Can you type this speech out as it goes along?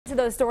To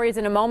those stories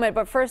in a moment,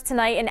 but first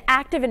tonight, an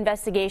active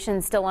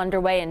investigation still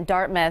underway in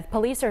Dartmouth.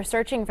 Police are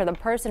searching for the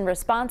person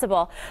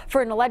responsible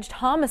for an alleged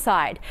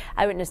homicide.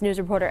 Eyewitness News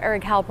reporter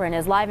Eric Halperin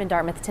is live in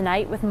Dartmouth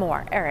tonight with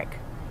more. Eric.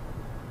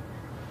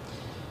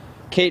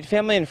 Kate,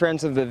 family and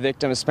friends of the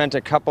victim spent a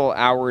couple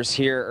hours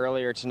here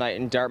earlier tonight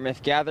in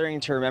Dartmouth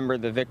gathering to remember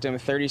the victim,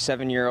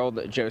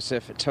 37-year-old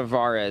Joseph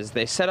Tavares.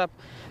 They set up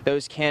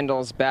those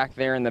candles back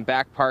there in the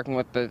back parking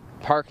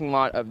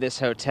lot of this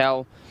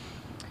hotel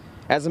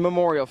as a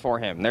memorial for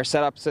him. They're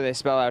set up so they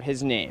spell out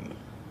his name.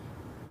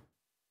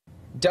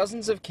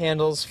 Dozens of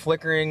candles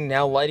flickering,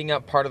 now lighting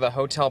up part of the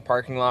hotel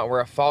parking lot where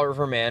a Fall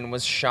River man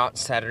was shot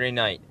Saturday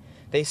night.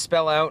 They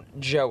spell out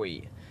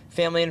Joey.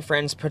 Family and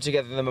friends put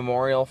together the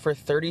memorial for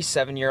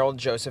 37-year-old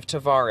Joseph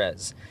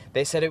Tavares.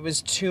 They said it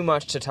was too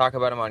much to talk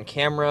about him on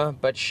camera,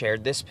 but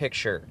shared this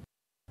picture.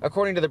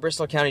 According to the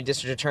Bristol County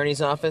District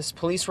Attorney's Office,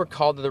 police were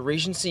called to the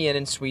Regency Inn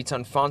and Suites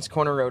on Fonts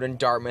Corner Road in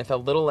Dartmouth a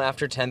little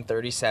after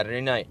 10:30 Saturday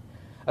night.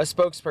 A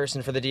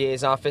spokesperson for the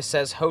DA's office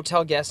says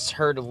hotel guests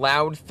heard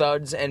loud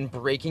thuds and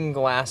breaking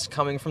glass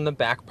coming from the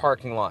back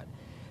parking lot.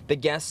 The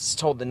guests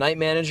told the night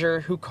manager,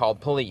 who called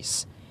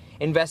police.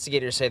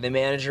 Investigators say the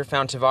manager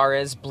found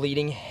Tavares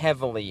bleeding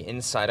heavily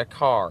inside a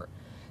car.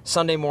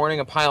 Sunday morning,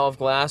 a pile of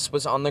glass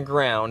was on the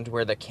ground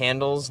where the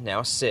candles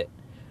now sit.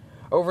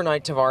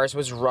 Overnight, Tavares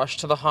was rushed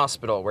to the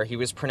hospital where he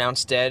was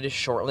pronounced dead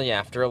shortly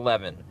after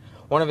 11.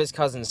 One of his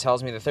cousins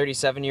tells me the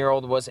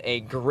 37-year-old was a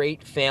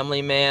great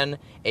family man,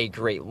 a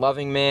great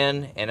loving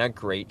man, and a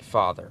great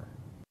father.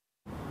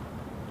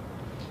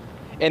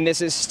 And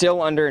this is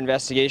still under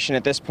investigation.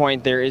 At this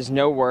point, there is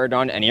no word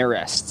on any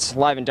arrests.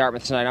 Live in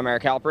Dartmouth tonight, I'm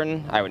Eric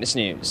Halperin, Eyewitness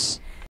News.